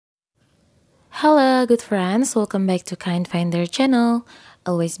Hello, good friends. Welcome back to Kind Finder channel.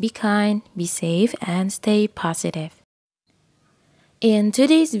 Always be kind, be safe, and stay positive. In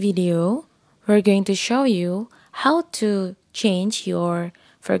today's video, we're going to show you how to change your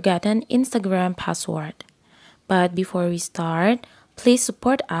forgotten Instagram password. But before we start, please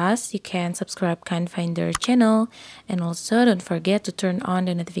support us. You can subscribe Kind Finder channel and also don't forget to turn on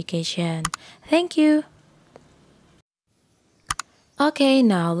the notification. Thank you. Okay,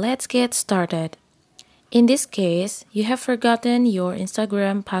 now let's get started. In this case, you have forgotten your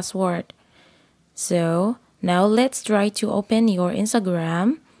Instagram password. So now let's try to open your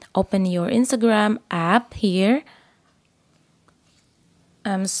Instagram. Open your Instagram app here.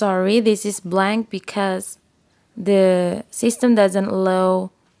 I'm sorry, this is blank because the Instagram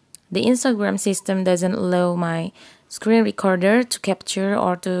system doesn't allow my screen recorder to capture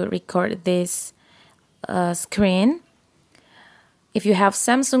or to record this screen. If you have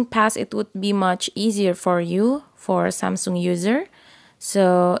Samsung Pass, it would be much easier for you, for a Samsung user.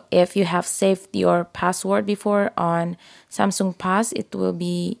 So if you have saved your password before on Samsung Pass, it will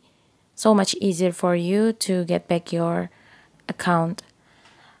be so much easier for you to get back your account.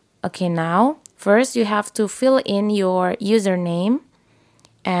 Okay, now, first you have to fill in your username.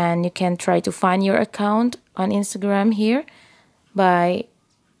 And you can try to find your account on Instagram here by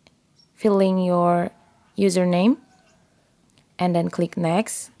filling your username. And then click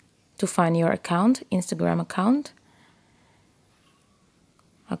next to find your account, Instagram account.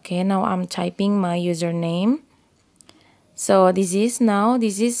 Okay, now I'm typing my username. So this is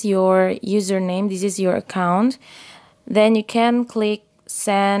your username, this is your account. Then you can click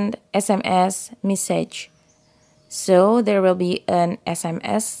send SMS message. So there will be an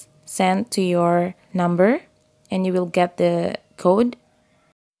SMS sent to your number and you will get the code.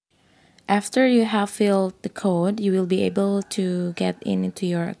 After you have filled the code, you will be able to get into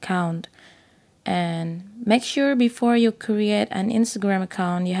your account. And make sure before you create an Instagram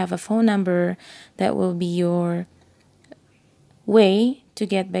account, you have a phone number that will be your way to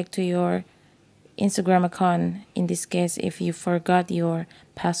get back to your Instagram account. In this case, if you forgot your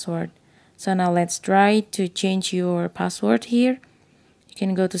password. So now let's try to change your password here. You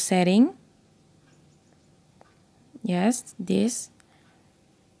can go to setting. Yes, this.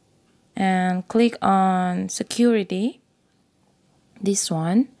 And click on security, this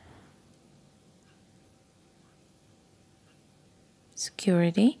one,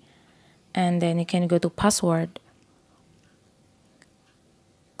 security, and then you can go to password.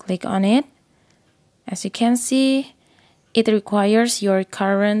 Click on it. As you can see, it requires your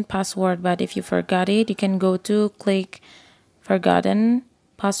current password, but if you forgot it, you can go to click forgotten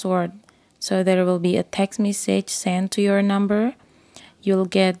password. So there will be a text message sent to your number. You'll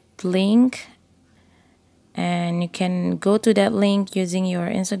get link and you can go to that link using your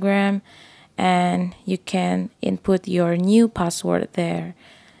Instagram and you can input your new password there.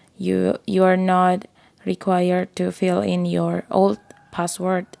 You are not required to fill in your old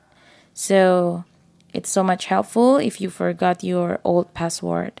password. So it's so much helpful if you forgot your old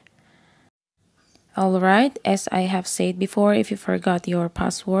password. Alright, as I have said before, if you forgot your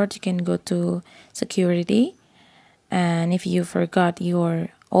password, you can go to security. And if you forgot your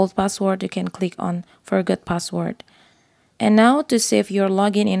old password, you can click on forget password. And now to save your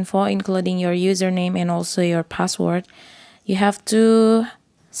login info, including your username and also your password, you have to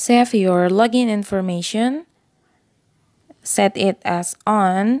save your login information. Set it as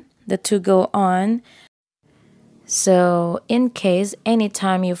on, the toggle on. So in case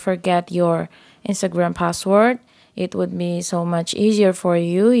anytime you forget your Instagram password, it would be so much easier for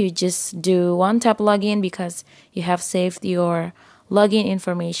you. You just do one tap login because you have saved your login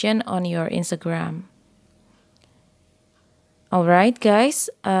information on your Instagram. Alright guys,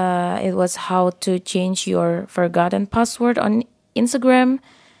 it was how to change your forgotten password on Instagram.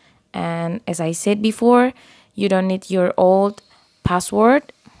 And as I said before, you don't need your old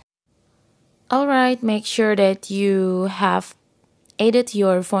password. Alright, make sure that you have added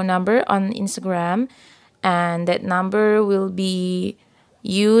your phone number on Instagram. And that number will be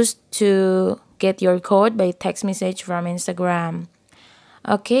used to get your code by text message from Instagram.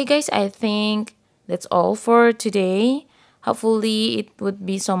 Okay guys, I think that's all for today. Hopefully it would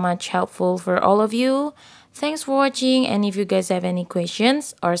be so much helpful for all of you. Thanks for watching, and if you guys have any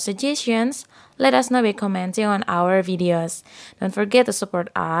questions or suggestions, let us know by commenting on our videos. Don't forget to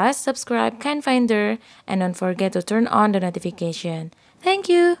support us, subscribe Kind Finder, and don't forget to turn on the notification. Thank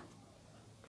you!